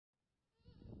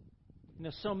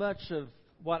So much of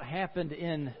what happened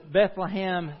in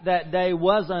Bethlehem that day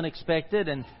was unexpected,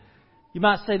 and you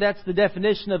might say that's the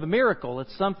definition of a miracle.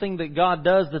 It's something that God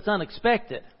does that's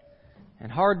unexpected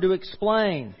and hard to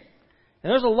explain.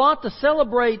 And there's a lot to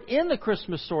celebrate in the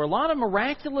Christmas story, a lot of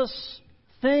miraculous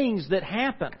things that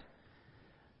happened.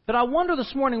 But I wonder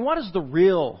this morning, what is the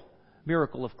real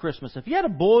miracle of Christmas? If you had to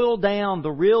boil down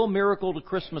the real miracle to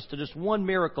Christmas to just one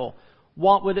miracle,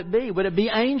 what would it be? Would it be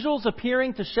angels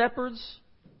appearing to shepherds?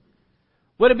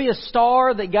 Would it be a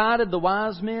star that guided the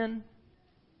wise men?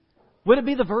 Would it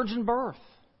be the virgin birth?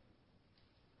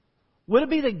 Would it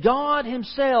be that God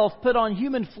Himself put on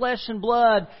human flesh and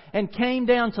blood and came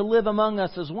down to live among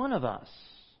us as one of us?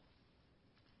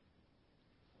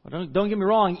 Well, don't get me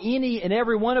wrong, any and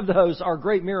every one of those are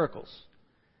great miracles.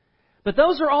 But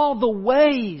those are all the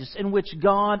ways in which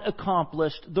God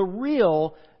accomplished the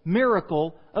real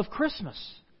miracle of Christmas.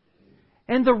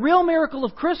 And the real miracle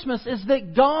of Christmas is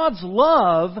that God's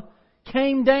love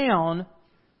came down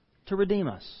to redeem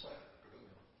us.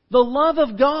 The love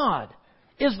of God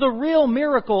is the real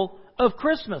miracle of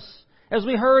Christmas. As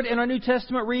we heard in our New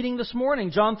Testament reading this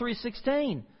morning, John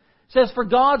 3:16 says, "For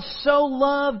God so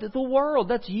loved the world,"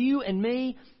 that's you and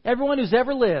me, everyone who's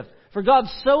ever lived. "For God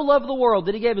so loved the world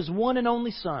that He gave His one and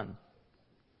only Son."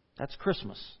 That's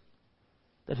Christmas.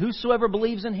 "That whosoever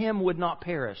believes in Him would not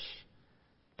perish,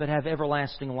 but have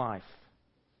everlasting life."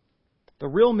 The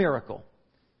real miracle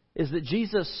is that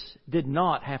Jesus did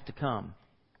not have to come,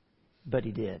 but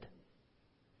He did.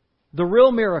 The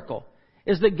real miracle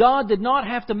is that God did not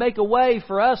have to make a way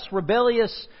for us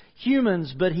rebellious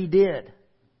humans, but He did.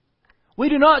 We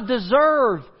do not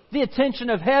deserve the attention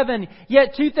of heaven,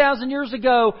 yet 2,000 years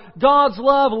ago, God's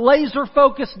love laser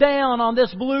focused down on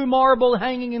this blue marble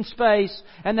hanging in space,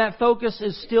 and that focus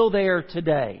is still there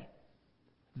today.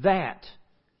 That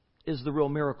is the real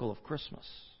miracle of Christmas.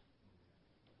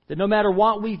 That no matter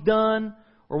what we've done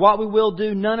or what we will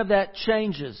do, none of that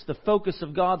changes the focus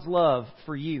of God's love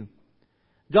for you.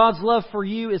 God's love for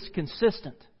you is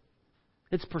consistent.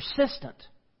 It's persistent.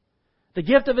 The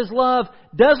gift of His love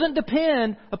doesn't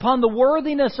depend upon the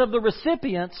worthiness of the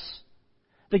recipients.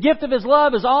 The gift of His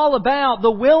love is all about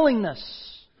the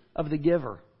willingness of the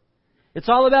giver. It's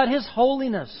all about His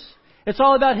holiness. It's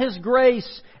all about His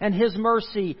grace and His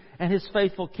mercy and His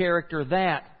faithful character.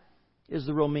 That is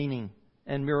the real meaning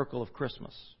and miracle of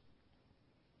Christmas.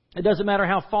 It doesn't matter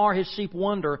how far His sheep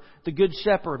wander, the Good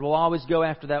Shepherd will always go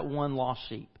after that one lost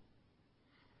sheep.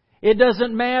 It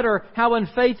doesn't matter how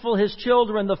unfaithful His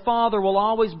children, the Father will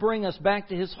always bring us back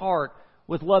to His heart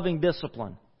with loving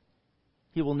discipline.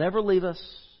 He will never leave us.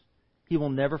 He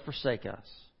will never forsake us.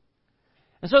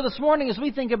 And so this morning, as we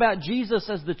think about Jesus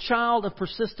as the child of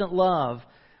persistent love,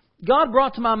 God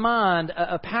brought to my mind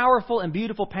a powerful and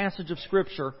beautiful passage of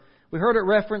Scripture. We heard it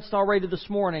referenced already this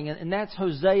morning, and that's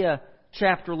Hosea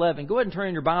chapter 11. Go ahead and turn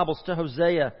in your Bibles to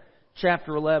Hosea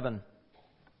chapter 11.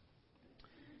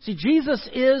 See, Jesus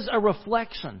is a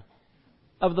reflection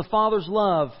of the Father's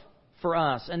love for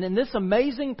us. And in this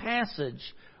amazing passage,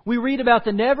 we read about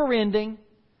the never-ending,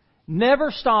 never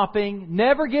stopping,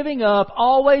 never giving up,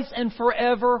 always and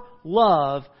forever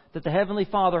love that the Heavenly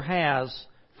Father has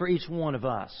for each one of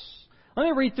us. Let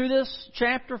me read through this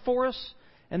chapter for us,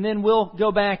 and then we'll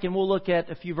go back and we'll look at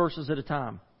a few verses at a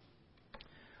time.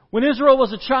 "When Israel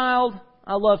was a child,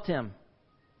 I loved him.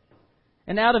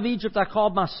 And out of Egypt I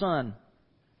called my son.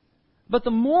 But the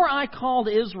more I called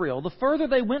Israel, the further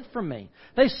they went from me.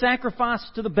 They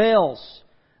sacrificed to the Baals.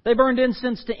 They burned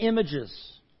incense to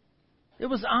images. It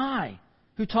was I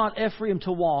who taught Ephraim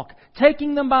to walk,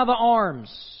 taking them by the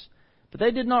arms. But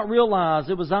they did not realize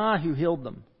it was I who healed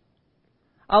them.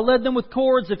 I led them with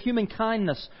cords of human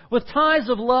kindness, with ties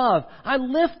of love. I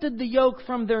lifted the yoke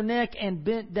from their neck and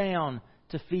bent down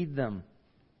to feed them.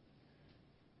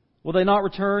 Will they not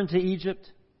return to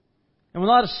Egypt? And will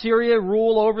not Assyria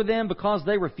rule over them because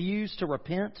they refuse to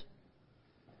repent?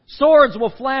 Swords will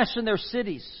flash in their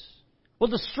cities, will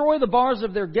destroy the bars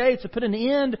of their gates and put an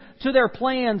end to their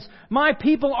plans. My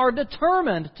people are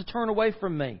determined to turn away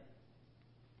from me.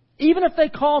 Even if they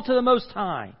call to the Most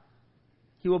High,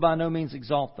 He will by no means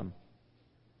exalt them.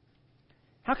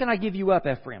 How can I give you up,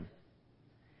 Ephraim?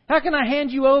 How can I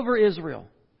hand you over, Israel?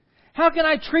 How can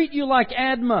I treat you like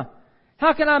Admah?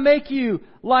 How can I make you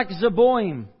like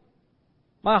Zeboim?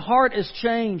 My heart is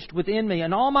changed within me,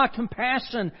 and all my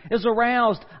compassion is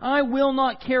aroused. I will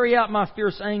not carry out my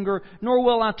fierce anger, nor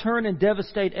will I turn and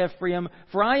devastate Ephraim.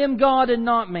 For I am God and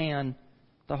not man,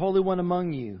 the Holy One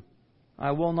among you.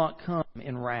 I will not come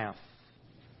in wrath.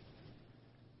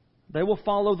 They will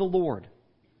follow the Lord.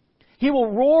 He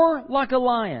will roar like a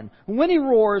lion. When He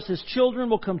roars, His children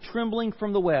will come trembling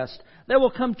from the west. They will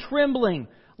come trembling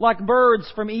like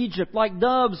birds from Egypt, like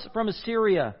doves from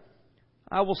Assyria.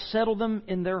 I will settle them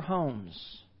in their homes,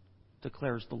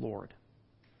 declares the Lord.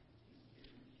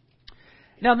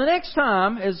 Now, the next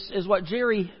time, as what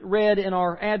Jerry read in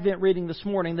our Advent reading this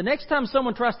morning, the next time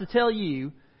someone tries to tell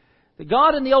you that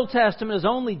God in the Old Testament is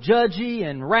only judgy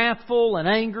and wrathful and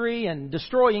angry and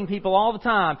destroying people all the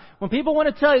time, when people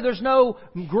want to tell you there's no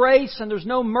grace and there's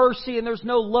no mercy and there's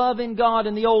no love in God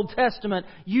in the Old Testament,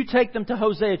 you take them to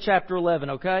Hosea chapter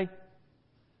 11, okay?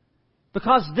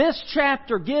 Because this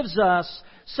chapter gives us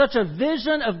such a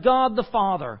vision of God the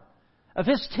Father, of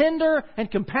His tender and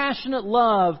compassionate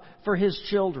love for His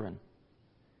children.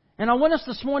 And I want us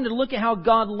this morning to look at how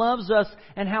God loves us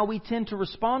and how we tend to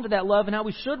respond to that love and how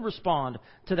we should respond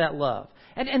to that love.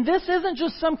 And this isn't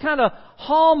just some kind of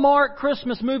Hallmark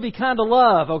Christmas movie kind of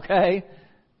love, okay?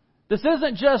 This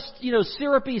isn't just,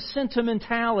 syrupy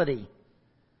sentimentality.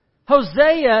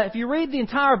 Hosea, if you read the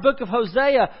entire book of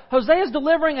Hosea, Hosea is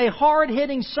delivering a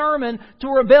hard-hitting sermon to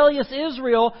rebellious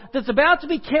Israel that's about to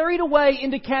be carried away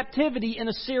into captivity in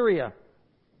Assyria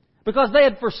because they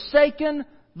had forsaken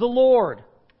the Lord.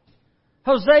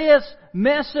 Hosea's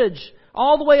message,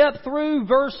 all the way up through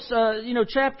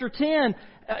chapter 10,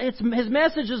 his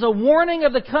message is a warning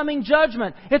of the coming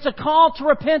judgment. It's a call to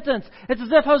repentance. It's as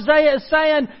if Hosea is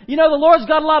saying, the Lord's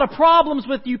got a lot of problems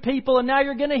with you people, and now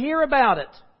you're going to hear about it.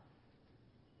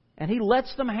 And He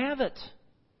lets them have it.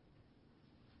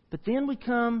 But then we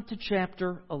come to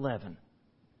chapter 11.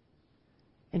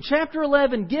 And chapter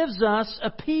 11 gives us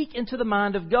a peek into the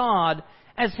mind of God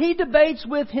as He debates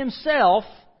with Himself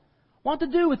what to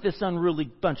do with this unruly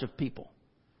bunch of people.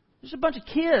 There's a bunch of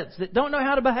kids that don't know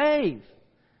how to behave.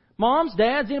 Moms,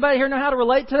 dads, anybody here know how to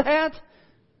relate to that?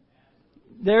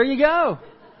 There you go.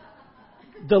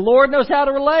 The Lord knows how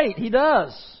to relate. He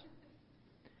does.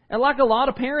 And like a lot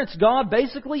of parents, God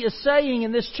basically is saying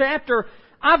in this chapter,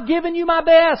 I've given you my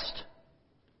best.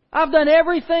 I've done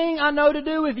everything I know to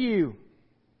do with you.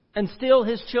 And still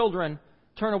His children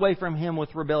turn away from Him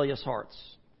with rebellious hearts.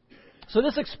 So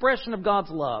this expression of God's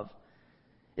love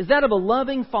is that of a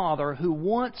loving Father who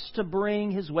wants to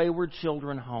bring His wayward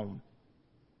children home.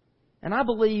 And I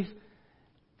believe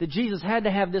that Jesus had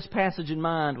to have this passage in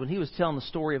mind when He was telling the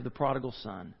story of the prodigal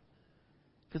son.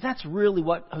 Because that's really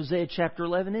what Hosea chapter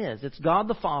 11 is. It's God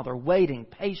the Father waiting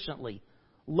patiently,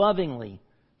 lovingly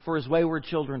for His wayward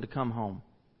children to come home.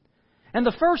 And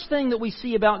the first thing that we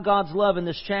see about God's love in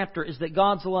this chapter is that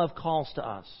God's love calls to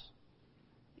us.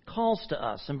 Calls to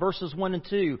us in verses 1 and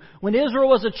 2. When Israel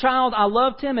was a child, I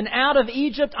loved him, and out of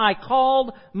Egypt I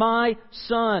called my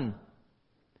son.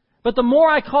 But the more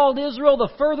I called Israel, the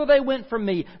further they went from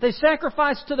me. They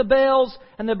sacrificed to the Baals,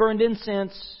 and they burned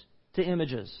incense to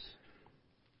images.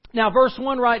 Now, verse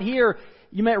 1 right here,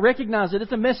 you may recognize it.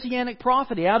 It's a messianic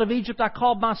prophecy. Out of Egypt I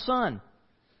called my son.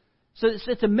 So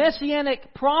it's a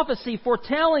messianic prophecy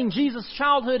foretelling Jesus'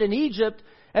 childhood in Egypt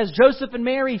as Joseph and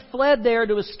Mary fled there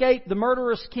to escape the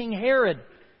murderous King Herod.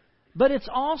 But it's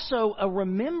also a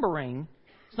remembering.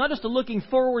 It's not just a looking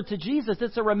forward to Jesus.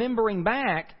 It's a remembering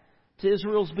back to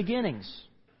Israel's beginnings.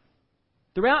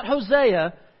 Throughout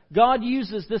Hosea, God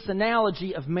uses this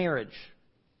analogy of marriage.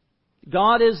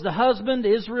 God is the husband,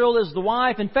 Israel is the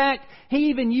wife. In fact, He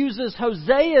even uses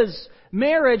Hosea's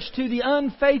marriage to the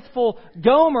unfaithful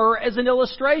Gomer as an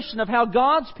illustration of how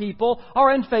God's people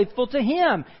are unfaithful to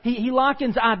Him. He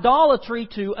likens idolatry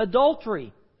to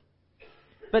adultery.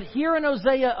 But here in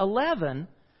Hosea 11,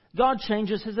 God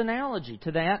changes His analogy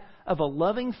to that of a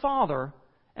loving father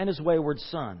and his wayward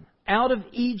son. Out of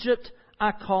Egypt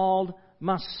I called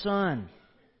my son.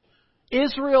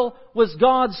 Israel was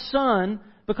God's son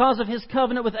because of His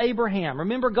covenant with Abraham.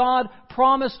 Remember, God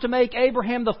promised to make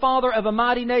Abraham the father of a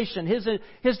mighty nation.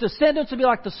 His descendants would be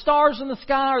like the stars in the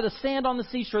sky or the sand on the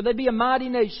seashore. They'd be a mighty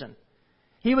nation.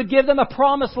 He would give them a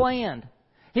promised land.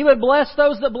 He would bless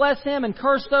those that bless Him and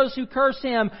curse those who curse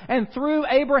Him. And through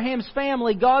Abraham's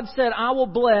family, God said, I will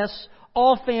bless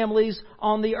all families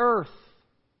on the earth.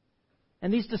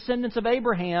 And these descendants of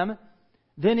Abraham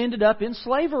then ended up in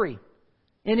slavery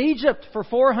in Egypt for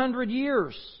 400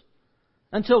 years.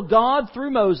 Until God,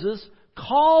 through Moses,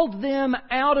 called them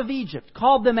out of Egypt,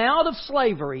 called them out of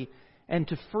slavery and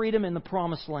to freedom in the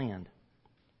promised land.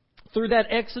 Through that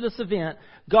Exodus event,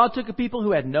 God took a people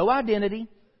who had no identity,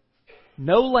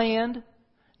 no land,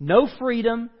 no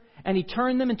freedom, and He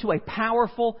turned them into a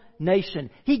powerful nation.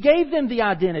 He gave them the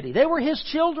identity. They were His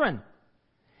children.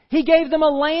 He gave them a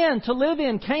land to live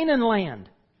in, Canaan land.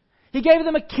 He gave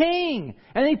them a king,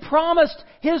 and He promised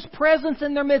His presence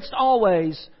in their midst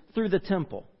always through the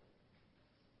temple.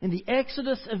 In the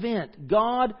Exodus event,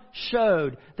 God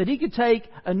showed that He could take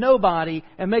a nobody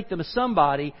and make them a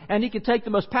somebody, and He could take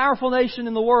the most powerful nation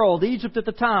in the world, Egypt at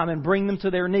the time, and bring them to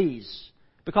their knees.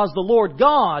 Because the Lord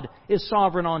God is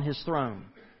sovereign on His throne.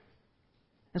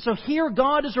 And so here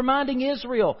God is reminding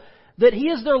Israel that He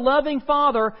is their loving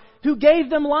Father who gave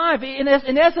them life. In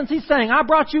essence, He's saying, I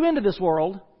brought you into this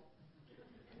world.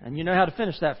 And you know how to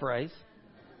finish that phrase.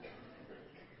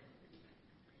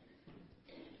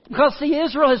 Because, see,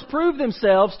 Israel has proved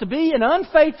themselves to be an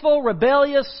unfaithful,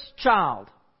 rebellious child.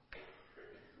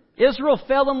 Israel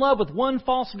fell in love with one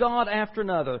false god after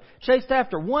another, chased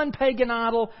after one pagan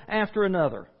idol after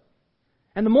another.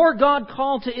 And the more God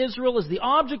called to Israel as the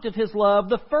object of His love,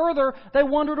 the further they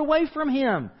wandered away from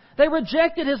Him. They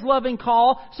rejected His loving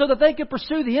call so that they could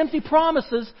pursue the empty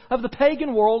promises of the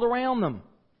pagan world around them.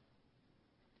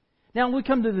 Now, when we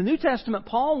come to the New Testament,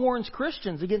 Paul warns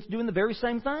Christians against doing the very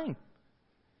same thing.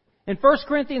 In 1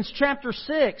 Corinthians chapter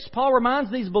 6, Paul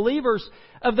reminds these believers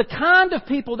of the kind of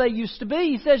people they used to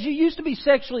be. He says, you used to be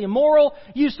sexually immoral,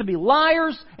 you used to be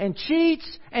liars and cheats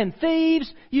and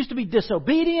thieves, you used to be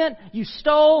disobedient, you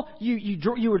stole,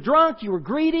 you were drunk, you were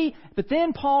greedy. But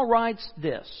then Paul writes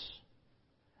this,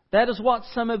 that is what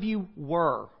some of you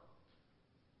were,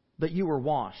 but you were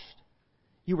washed.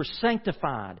 You were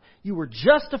sanctified. You were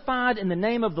justified in the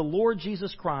name of the Lord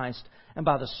Jesus Christ and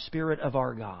by the Spirit of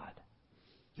our God.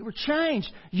 You were changed.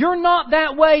 You're not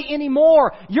that way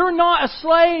anymore. You're not a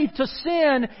slave to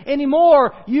sin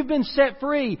anymore. You've been set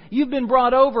free. You've been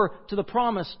brought over to the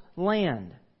promised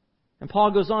land. And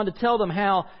Paul goes on to tell them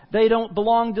how they don't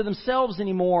belong to themselves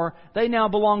anymore. They now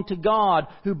belong to God,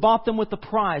 who bought them with a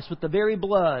price, with the very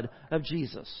blood of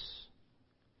Jesus.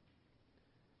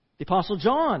 The Apostle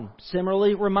John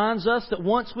similarly reminds us that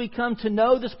once we come to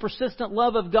know this persistent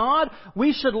love of God,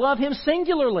 we should love Him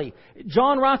singularly.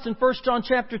 John writes in 1 John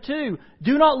chapter 2,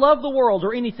 do not love the world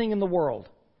or anything in the world.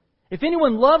 If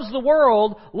anyone loves the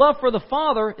world, love for the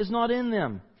Father is not in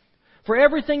them. For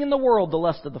everything in the world, the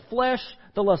lust of the flesh,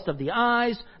 the lust of the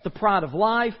eyes, the pride of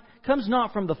life, comes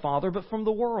not from the Father, but from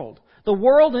the world. The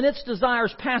world and its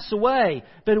desires pass away,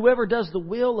 but whoever does the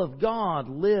will of God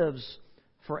lives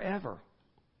forever.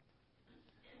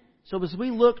 So as we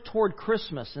look toward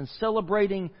Christmas and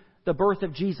celebrating the birth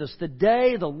of Jesus, the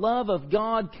day the love of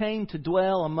God came to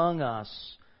dwell among us,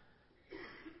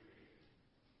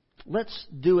 let's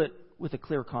do it with a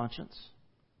clear conscience.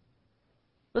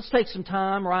 Let's take some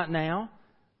time right now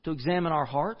to examine our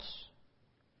hearts,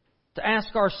 to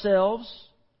ask ourselves,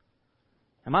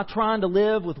 am I trying to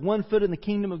live with one foot in the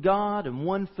kingdom of God and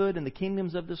one foot in the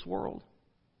kingdoms of this world?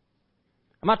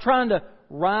 Am I trying to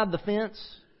ride the fence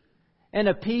and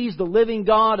appease the living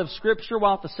God of Scripture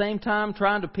while at the same time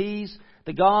trying to appease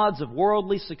the gods of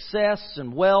worldly success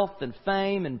and wealth and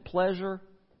fame and pleasure?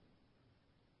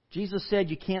 Jesus said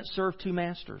you can't serve two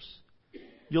masters.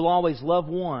 You'll always love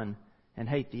one and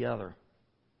hate the other.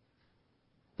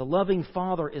 The loving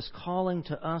Father is calling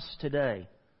to us today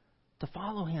to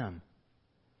follow Him,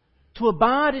 to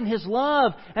abide in His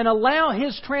love and allow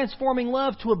His transforming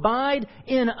love to abide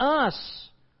in us.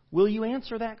 Will you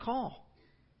answer that call?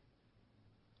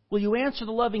 Will you answer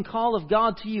the loving call of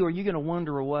God to you, or are you going to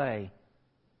wander away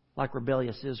like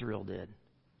rebellious Israel did?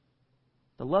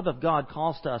 The love of God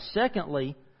calls to us.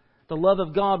 Secondly, the love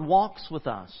of God walks with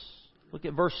us. Look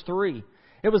at verse 3.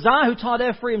 It was I who taught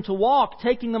Ephraim to walk,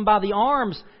 taking them by the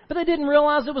arms, but they didn't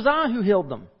realize it was I who healed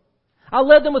them. I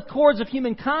led them with cords of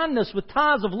human kindness, with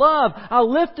ties of love. I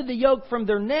lifted the yoke from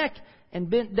their neck and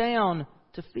bent down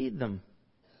to feed them.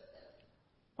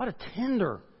 What a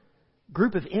tender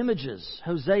group of images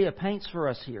Hosea paints for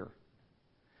us here.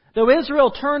 Though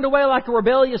Israel turned away like a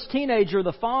rebellious teenager,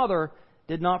 the Father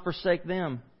did not forsake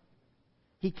them.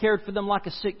 He cared for them like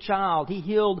a sick child. He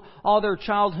healed all their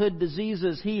childhood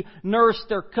diseases. He nursed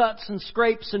their cuts and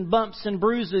scrapes and bumps and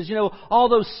bruises. You know, all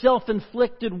those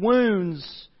self-inflicted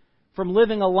wounds from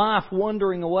living a life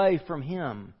wandering away from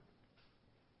Him.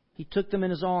 He took them in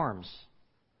His arms,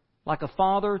 like a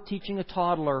father teaching a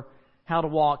toddler how to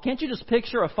walk. Can't you just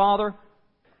picture a father,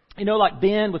 you know, like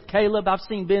Ben with Caleb? I've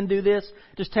seen Ben do this.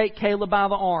 Just take Caleb by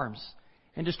the arms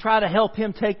and just try to help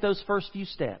him take those first few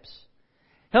steps.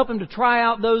 Help him to try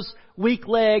out those weak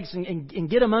legs and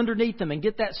get them underneath him and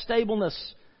get that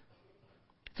stableness.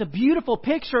 It's a beautiful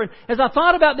picture. And as I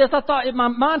thought about this, I thought my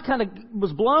mind kind of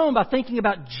was blown by thinking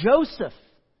about Joseph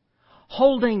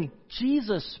holding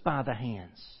Jesus by the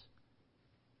hands.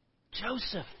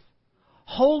 Joseph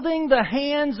holding the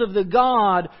hands of the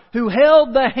God who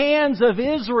held the hands of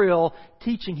Israel,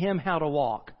 teaching him how to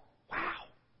walk. Wow.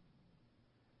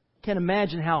 Can't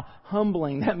imagine how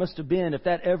humbling that must have been if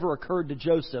that ever occurred to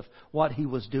Joseph, what he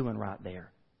was doing right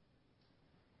there.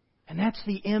 And that's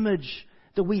the image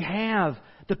that we have,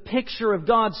 the picture of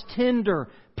God's tender,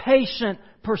 patient,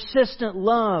 persistent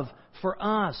love for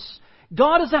us.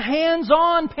 God is a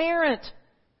hands-on parent.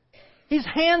 He's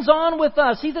hands-on with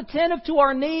us. He's attentive to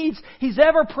our needs. He's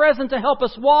ever present to help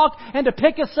us walk and to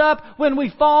pick us up when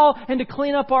we fall and to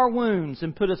clean up our wounds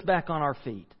and put us back on our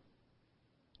feet.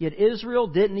 Yet Israel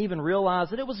didn't even realize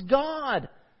that it was God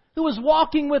who was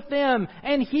walking with them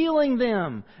and healing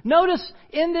them. Notice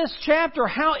in this chapter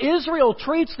how Israel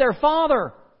treats their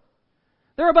father.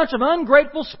 They're a bunch of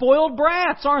ungrateful, spoiled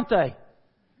brats, aren't they?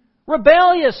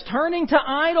 Rebellious, turning to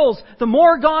idols. The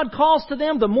more God calls to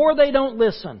them, the more they don't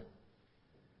listen.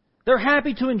 They're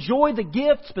happy to enjoy the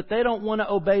gifts, but they don't want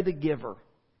to obey the giver.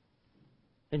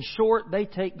 In short, they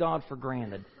take God for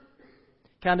granted.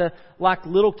 Kind of like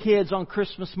little kids on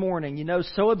Christmas morning,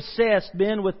 so obsessed,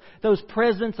 been with those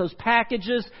presents, those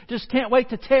packages, just can't wait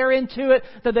to tear into it,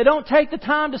 that they don't take the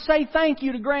time to say thank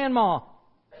you to Grandma.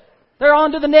 They're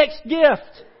on to the next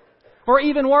gift. Or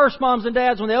even worse, moms and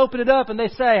dads, when they open it up and they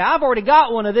say, I've already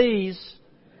got one of these.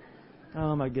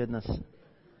 Oh my goodness.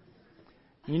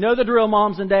 You know the drill,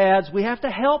 moms and dads. We have to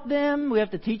help them. We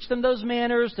have to teach them those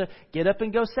manners to get up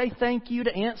and go say thank you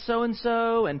to Aunt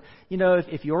so-and-so. And,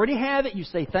 if you already have it, you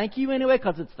say thank you anyway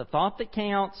because it's the thought that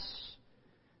counts.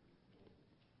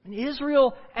 And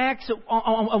Israel acts,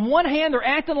 on one hand, they're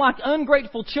acting like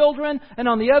ungrateful children. And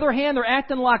on the other hand, they're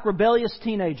acting like rebellious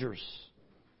teenagers.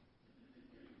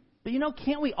 But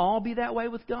can't we all be that way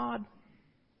with God?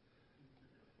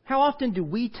 How often do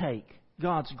we take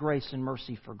God's grace and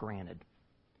mercy for granted?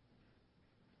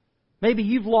 Maybe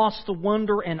you've lost the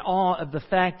wonder and awe of the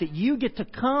fact that you get to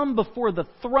come before the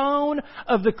throne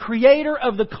of the Creator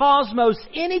of the cosmos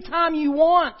anytime you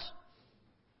want.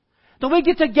 That we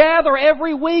get to gather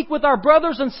every week with our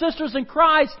brothers and sisters in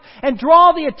Christ and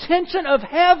draw the attention of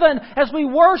heaven as we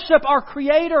worship our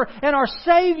Creator and our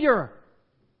Savior.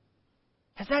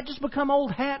 Has that just become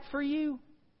old hat for you?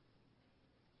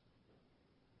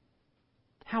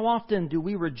 How often do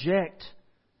we reject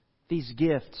these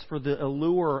gifts for the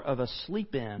allure of a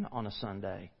sleep-in on a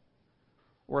Sunday,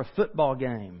 or a football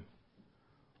game,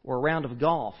 or a round of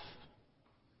golf?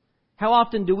 How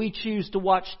often do we choose to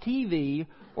watch TV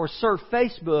or surf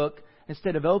Facebook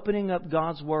instead of opening up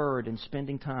God's Word and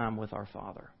spending time with our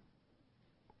Father?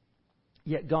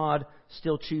 Yet God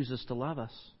still chooses to love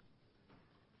us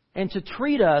and to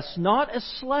treat us not as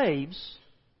slaves,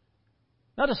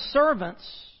 not as servants,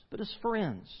 but as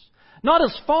friends. Not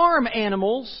as farm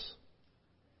animals,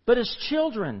 but as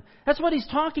children. That's what he's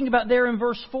talking about there in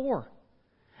verse 4.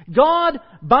 God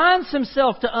binds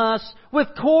Himself to us with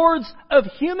cords of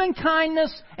human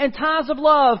kindness and ties of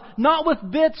love, not with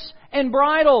bits and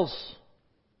bridles.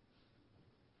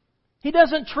 He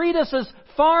doesn't treat us as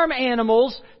farm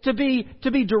animals to be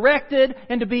directed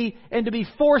and to be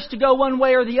forced to go one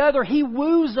way or the other. He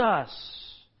woos us.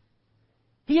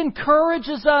 He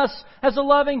encourages us as a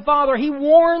loving Father. He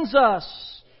warns us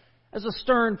as a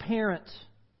stern parent.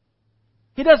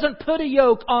 He doesn't put a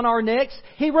yoke on our necks.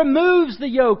 He removes the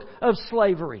yoke of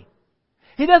slavery.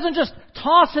 He doesn't just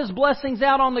toss His blessings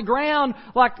out on the ground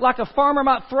like a farmer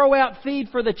might throw out feed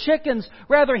for the chickens.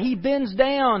 Rather, He bends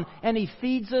down and He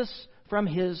feeds us from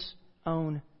His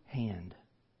own hand.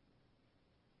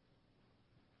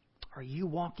 Are you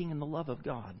walking in the love of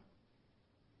God?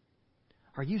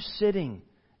 Are you sitting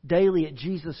daily at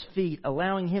Jesus' feet,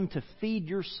 allowing Him to feed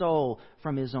your soul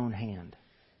from His own hand?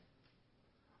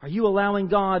 Are you allowing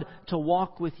God to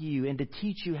walk with you and to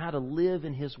teach you how to live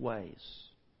in His ways?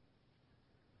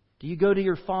 Do you go to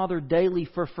your Father daily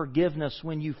for forgiveness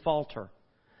when you falter,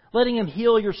 letting Him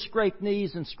heal your scraped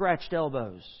knees and scratched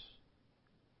elbows?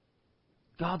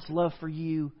 God's love for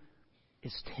you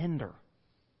is tender,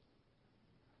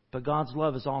 but God's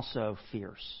love is also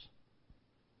fierce.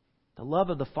 The love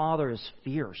of the Father is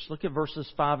fierce. Look at verses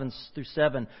 5 through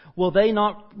 7. Will they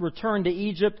not return to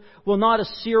Egypt? Will not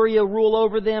Assyria rule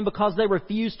over them because they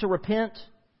refuse to repent?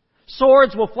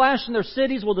 Swords will flash in their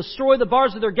cities, will destroy the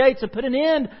bars of their gates and put an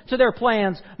end to their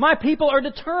plans. My people are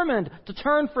determined to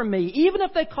turn from me. Even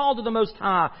if they call to the Most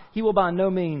High, He will by no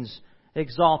means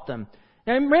exalt them.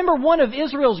 Now remember, one of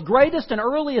Israel's greatest and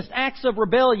earliest acts of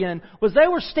rebellion was they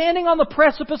were standing on the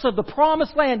precipice of the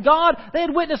Promised Land. They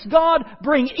had witnessed God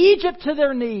bring Egypt to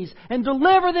their knees and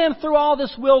deliver them through all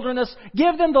this wilderness,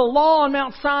 give them the law on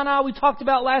Mount Sinai we talked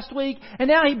about last week, and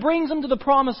now He brings them to the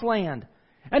Promised Land.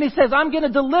 And He says, I'm going to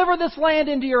deliver this land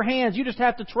into your hands. You just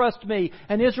have to trust me.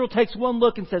 And Israel takes one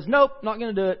look and says, nope, not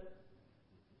going to do it.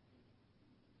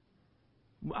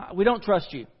 We don't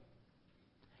trust you.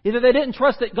 Either they didn't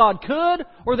trust that God could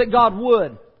or that God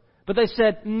would. But they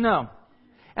said, no.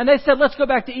 And they said, let's go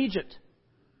back to Egypt.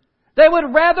 They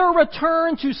would rather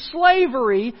return to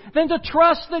slavery than to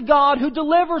trust the God who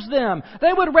delivers them.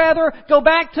 They would rather go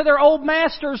back to their old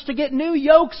masters to get new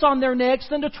yokes on their necks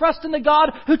than to trust in the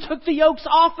God who took the yokes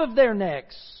off of their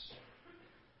necks.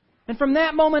 And from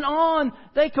that moment on,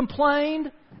 they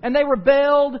complained and they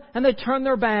rebelled and they turned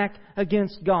their back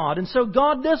against God. And so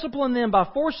God disciplined them by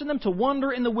forcing them to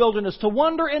wander in the wilderness, to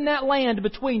wander in that land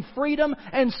between freedom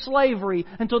and slavery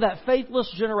until that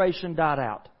faithless generation died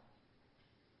out.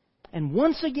 And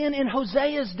once again in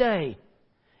Hosea's day,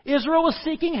 Israel was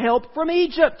seeking help from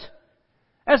Egypt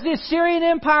as the Assyrian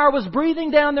Empire was breathing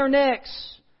down their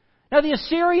necks. Now the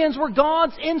Assyrians were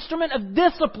God's instrument of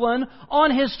discipline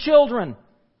on His children.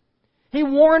 He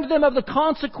warned them of the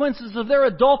consequences of their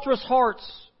adulterous hearts,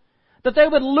 that they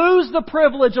would lose the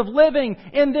privilege of living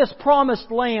in this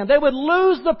promised land. They would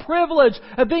lose the privilege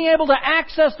of being able to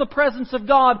access the presence of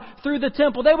God through the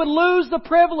temple. They would lose the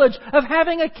privilege of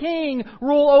having a king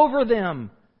rule over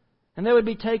them. And they would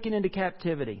be taken into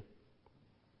captivity.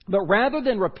 But rather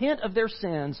than repent of their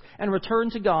sins and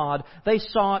return to God, they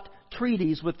sought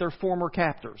treaties with their former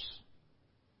captors.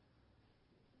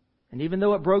 And even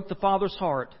though it broke the Father's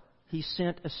heart, He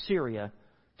sent Assyria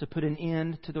to put an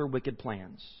end to their wicked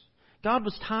plans. God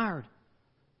was tired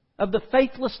of the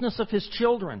faithlessness of His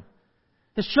children.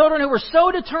 His children who were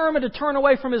so determined to turn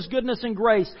away from His goodness and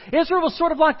grace. Israel was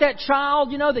sort of like that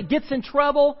child, that gets in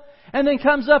trouble and then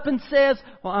comes up and says,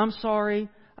 "Well, I'm sorry.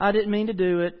 I didn't mean to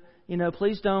do it.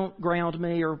 Please don't ground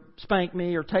me or spank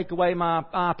me or take away my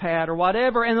iPad or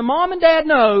whatever." And the mom and dad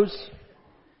knows,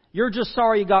 you're just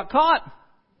sorry you got caught.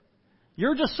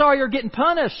 You're just sorry you're getting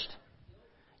punished.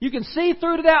 You can see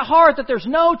through to that heart that there's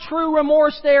no true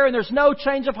remorse there and there's no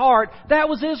change of heart. That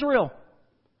was Israel.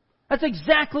 That's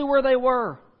exactly where they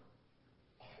were.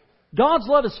 God's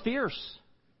love is fierce,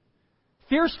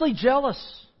 fiercely jealous,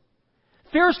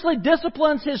 fiercely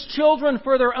disciplines His children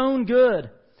for their own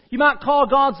good. You might call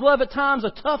God's love at times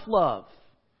a tough love.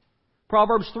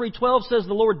 Proverbs 3:12 says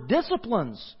the Lord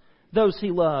disciplines those He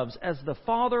loves as the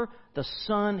Father, the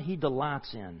Son He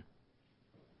delights in.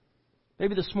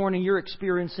 Maybe this morning you're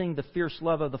experiencing the fierce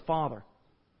love of the Father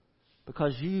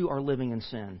because you are living in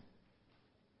sin.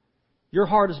 Your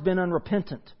heart has been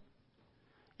unrepentant.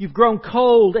 You've grown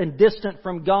cold and distant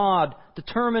from God,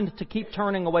 determined to keep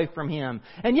turning away from Him.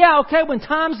 And when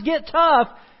times get tough,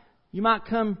 you might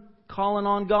come calling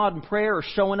on God in prayer or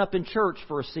showing up in church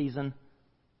for a season,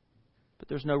 but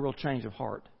there's no real change of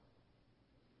heart.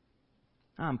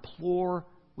 I implore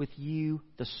with you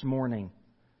this morning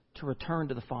to return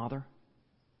to the Father.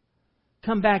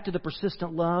 Come back to the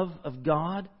persistent love of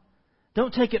God.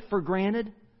 Don't take it for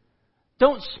granted.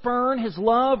 Don't spurn His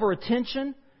love or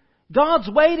attention. God's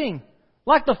waiting.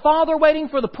 Like the father waiting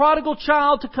for the prodigal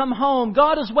child to come home,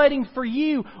 God is waiting for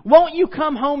you. Won't you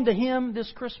come home to Him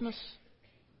this Christmas?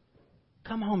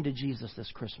 Come home to Jesus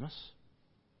this Christmas.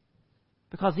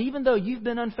 Because even though you've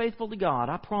been unfaithful to God,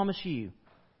 I promise you,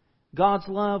 God's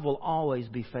love will always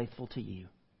be faithful to you.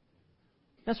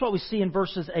 That's what we see in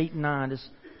verses 8 and 9, is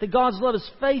that God's love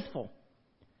is faithful.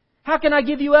 How can I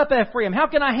give you up, Ephraim? How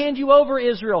can I hand you over,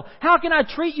 Israel? How can I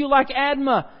treat you like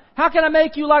Admah? How can I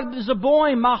make you like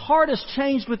Zeboim? My heart is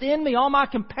changed within me. All my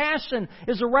compassion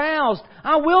is aroused.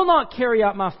 I will not carry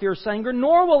out my fierce anger,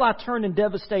 nor will I turn and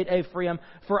devastate Ephraim,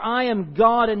 for I am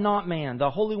God and not man,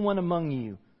 the Holy One among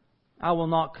you. I will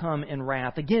not come in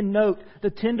wrath. Again, note the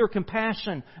tender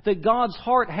compassion that God's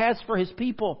heart has for His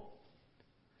people.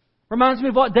 Reminds me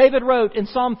of what David wrote in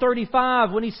Psalm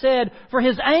 35 when he said, "For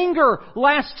His anger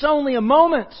lasts only a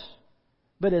moment,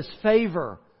 but His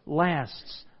favor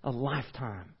lasts a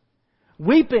lifetime.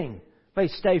 Weeping may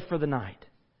stay for the night,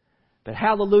 but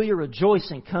hallelujah,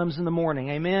 rejoicing comes in the morning."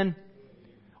 Amen?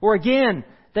 Or again,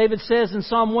 David says in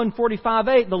Psalm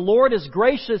 145:8, "The Lord is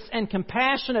gracious and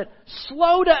compassionate,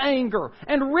 slow to anger,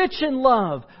 and rich in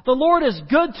love. The Lord is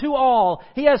good to all.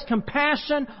 He has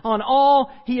compassion on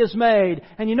all He has made."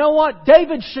 And you know what?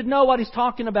 David should know what he's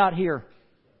talking about here.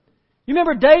 You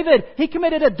remember David, he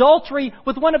committed adultery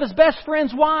with one of his best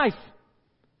friend's wife.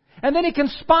 And then he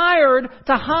conspired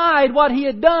to hide what he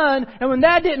had done. And when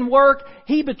that didn't work,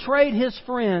 he betrayed his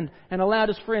friend and allowed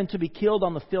his friend to be killed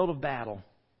on the field of battle.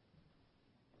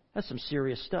 That's some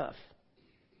serious stuff.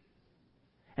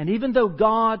 And even though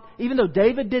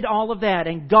David did all of that,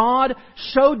 and God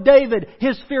showed David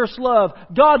His fierce love,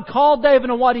 God called David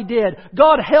on what he did,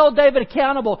 God held David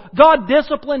accountable, God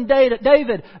disciplined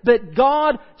David, but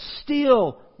God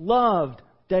still loved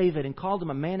David and called him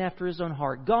a man after His own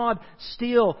heart. God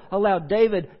still allowed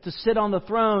David to sit on the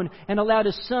throne and allowed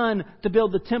his son to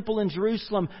build the temple in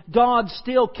Jerusalem. God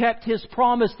still kept His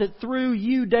promise that through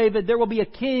you, David, there will be a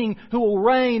king who will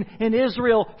reign in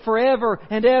Israel forever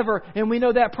and ever. And we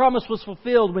know that promise was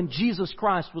fulfilled when Jesus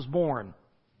Christ was born.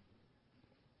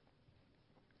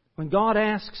 When God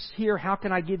asks here, how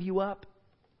can I give you up?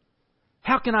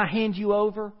 How can I hand you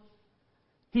over?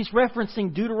 He's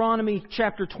referencing Deuteronomy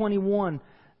chapter 21,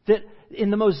 that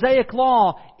in the Mosaic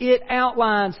Law, it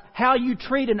outlines how you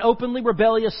treat an openly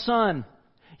rebellious son.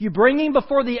 You bring him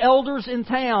before the elders in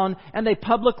town, and they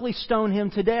publicly stone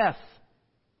him to death.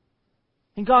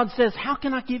 And God says, how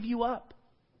can I give you up?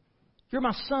 You're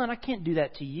my son. I can't do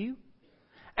that to you.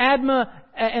 Admah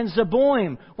and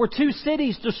Zeboim were two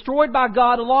cities destroyed by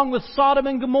God along with Sodom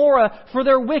and Gomorrah for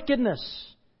their wickedness.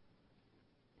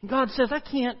 And God says, I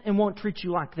can't and won't treat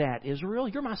you like that, Israel.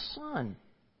 You're my son.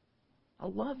 I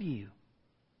love you.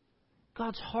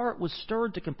 God's heart was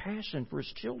stirred to compassion for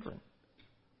His children.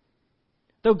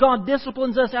 Though God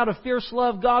disciplines us out of fierce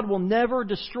love, God will never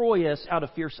destroy us out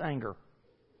of fierce anger.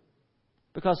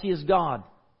 Because He is God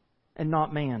and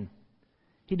not man.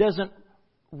 He doesn't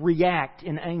react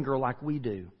in anger like we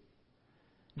do.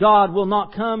 God will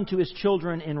not come to His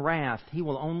children in wrath. He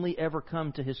will only ever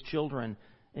come to His children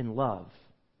in love.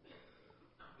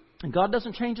 And God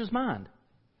doesn't change His mind.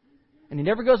 And He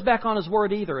never goes back on His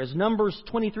word either. As Numbers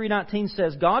 23:19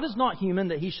 says, God is not human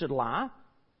that He should lie.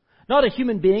 Not a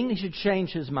human being that He should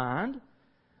change His mind.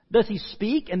 Does He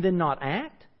speak and then not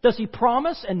act? Does He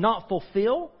promise and not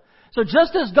fulfill? So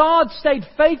just as God stayed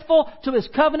faithful to His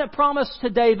covenant promise to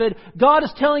David, God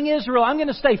is telling Israel, I'm going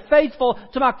to stay faithful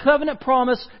to my covenant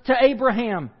promise to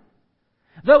Abraham.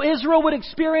 Though Israel would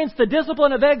experience the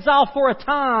discipline of exile for a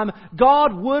time,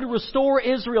 God would restore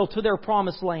Israel to their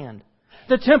promised land.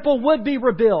 The temple would be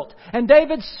rebuilt, and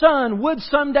David's son would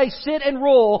someday sit and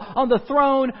rule on the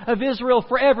throne of Israel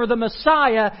forever. The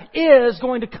Messiah is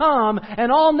going to come,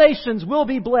 and all nations will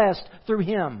be blessed through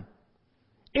Him.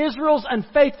 Israel's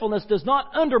unfaithfulness does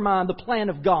not undermine the plan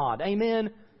of God.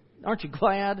 Amen? Aren't you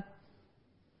glad?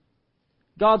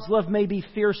 God's love may be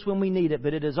fierce when we need it,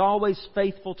 but it is always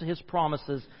faithful to His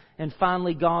promises. And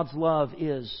finally, God's love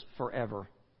is forever.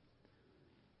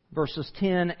 Verses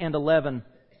 10 and 11.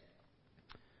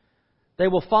 They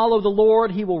will follow the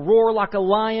Lord. He will roar like a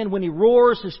lion. When He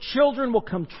roars, His children will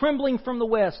come trembling from the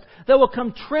west. They will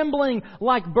come trembling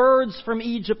like birds from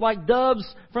Egypt, like doves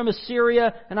from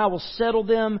Assyria, and I will settle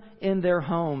them in their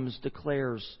homes,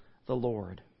 declares the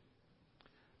Lord.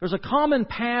 There's a common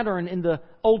pattern in the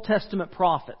Old Testament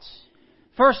prophets.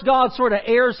 First, God sort of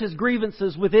airs His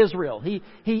grievances with Israel.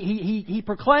 He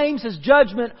proclaims His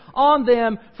judgment on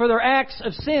them for their acts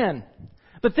of sin.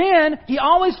 But then, He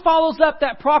always follows up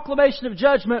that proclamation of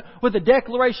judgment with a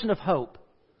declaration of hope.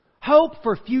 Hope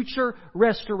for future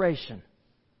restoration.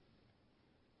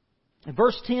 And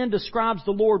verse 10 describes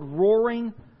the Lord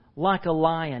roaring like a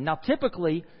lion. Now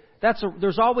typically,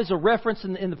 there's always a reference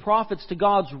in the prophets to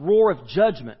God's roar of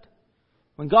judgment.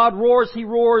 When God roars, He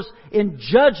roars in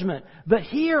judgment. But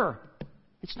here,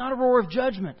 it's not a roar of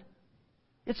judgment.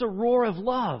 It's a roar of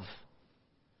love.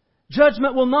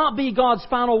 Judgment will not be God's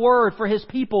final word for His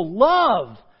people.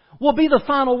 Love will be the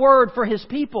final word for His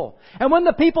people. And when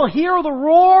the people hear the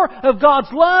roar of God's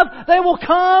love, they will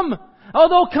come. Oh,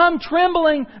 they'll come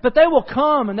trembling, but they will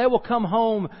come, and they will come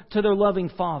home to their loving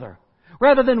Father.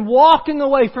 Rather than walking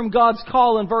away from God's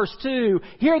call in verse 2,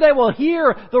 here they will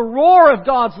hear the roar of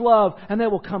God's love, and they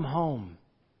will come home.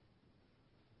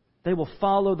 They will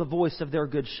follow the voice of their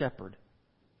good shepherd.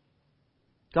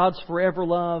 God's forever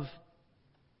love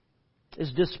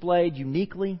is displayed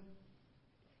uniquely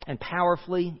and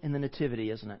powerfully in the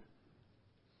Nativity, isn't it?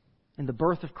 In the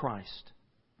birth of Christ.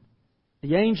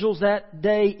 The angels that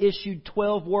day issued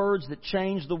 12 words that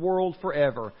changed the world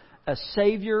forever. A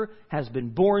Savior has been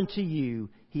born to you.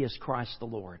 He is Christ the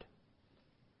Lord.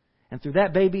 And through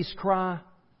that baby's cry,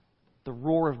 the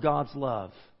roar of God's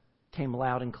love came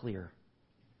loud and clear.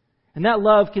 And that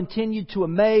love continued to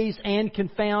amaze and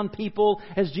confound people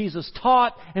as Jesus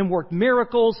taught and worked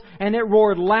miracles. And it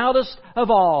roared loudest of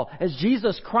all as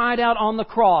Jesus cried out on the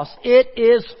cross, "It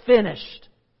is finished."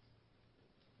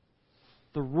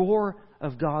 The roar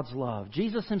of God's love.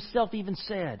 Jesus Himself even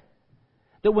said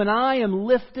that when I am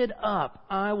lifted up,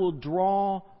 I will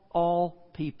draw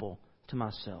all people to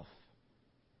myself.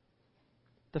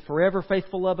 The forever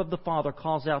faithful love of the Father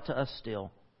calls out to us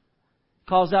still.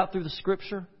 Calls out through the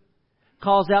Scripture.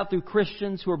 Calls out through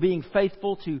Christians who are being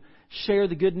faithful to share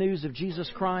the good news of Jesus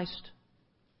Christ.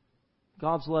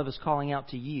 God's love is calling out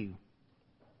to you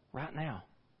right now,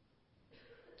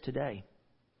 today.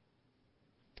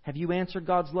 Have you answered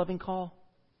God's loving call?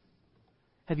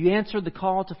 Have you answered the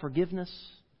call to forgiveness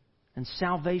and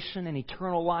salvation and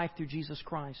eternal life through Jesus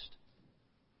Christ?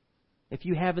 If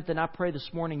you haven't, then I pray this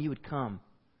morning you would come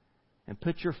and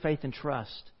put your faith and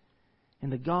trust in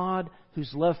the God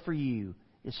whose love for you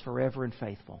is forever and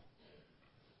faithful.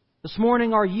 This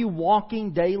morning, are you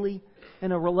walking daily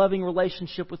in a loving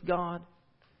relationship with God?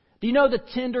 Do you know the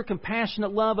tender,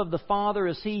 compassionate love of the Father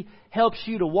as He helps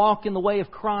you to walk in the way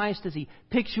of Christ, as He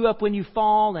picks you up when you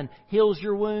fall and heals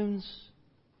your wounds?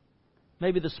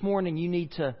 Maybe this morning you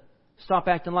need to stop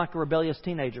acting like a rebellious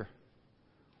teenager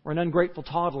or an ungrateful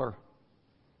toddler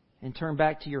and turn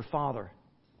back to your Father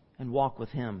and walk with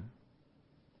Him.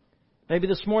 Maybe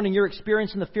this morning you're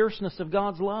experiencing the fierceness of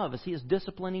God's love as He is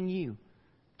disciplining you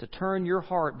to turn your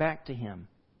heart back to Him.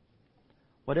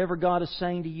 Whatever God is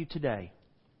saying to you today,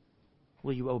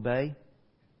 will you obey?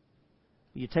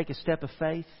 Will you take a step of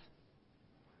faith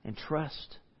and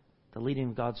trust the leading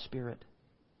of God's Spirit?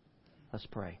 Let's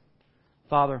pray.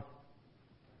 Father,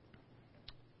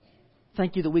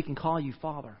 thank you that we can call you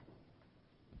Father.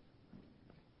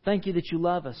 Thank you that you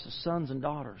love us as sons and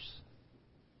daughters.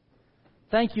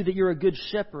 Thank you that you're a good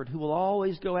shepherd who will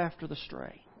always go after the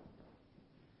stray.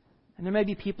 And there may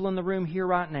be people in the room here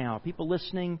right now, people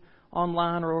listening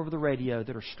online or over the radio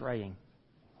that are straying.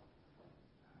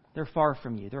 They're far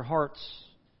from you. Their hearts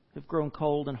have grown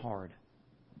cold and hard.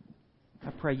 I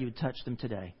pray you would touch them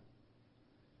today.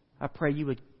 I pray you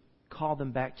would call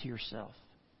them back to yourself.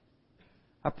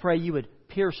 I pray you would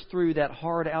pierce through that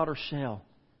hard outer shell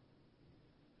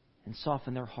and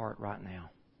soften their heart right now.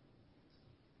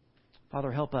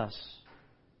 Father, help us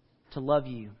to love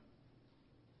you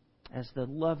as the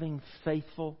loving,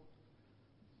 faithful,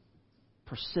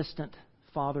 persistent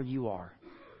Father you are.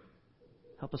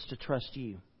 Help us to trust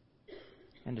you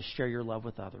and to share your love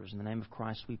with others. In the name of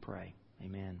Christ we pray.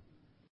 Amen.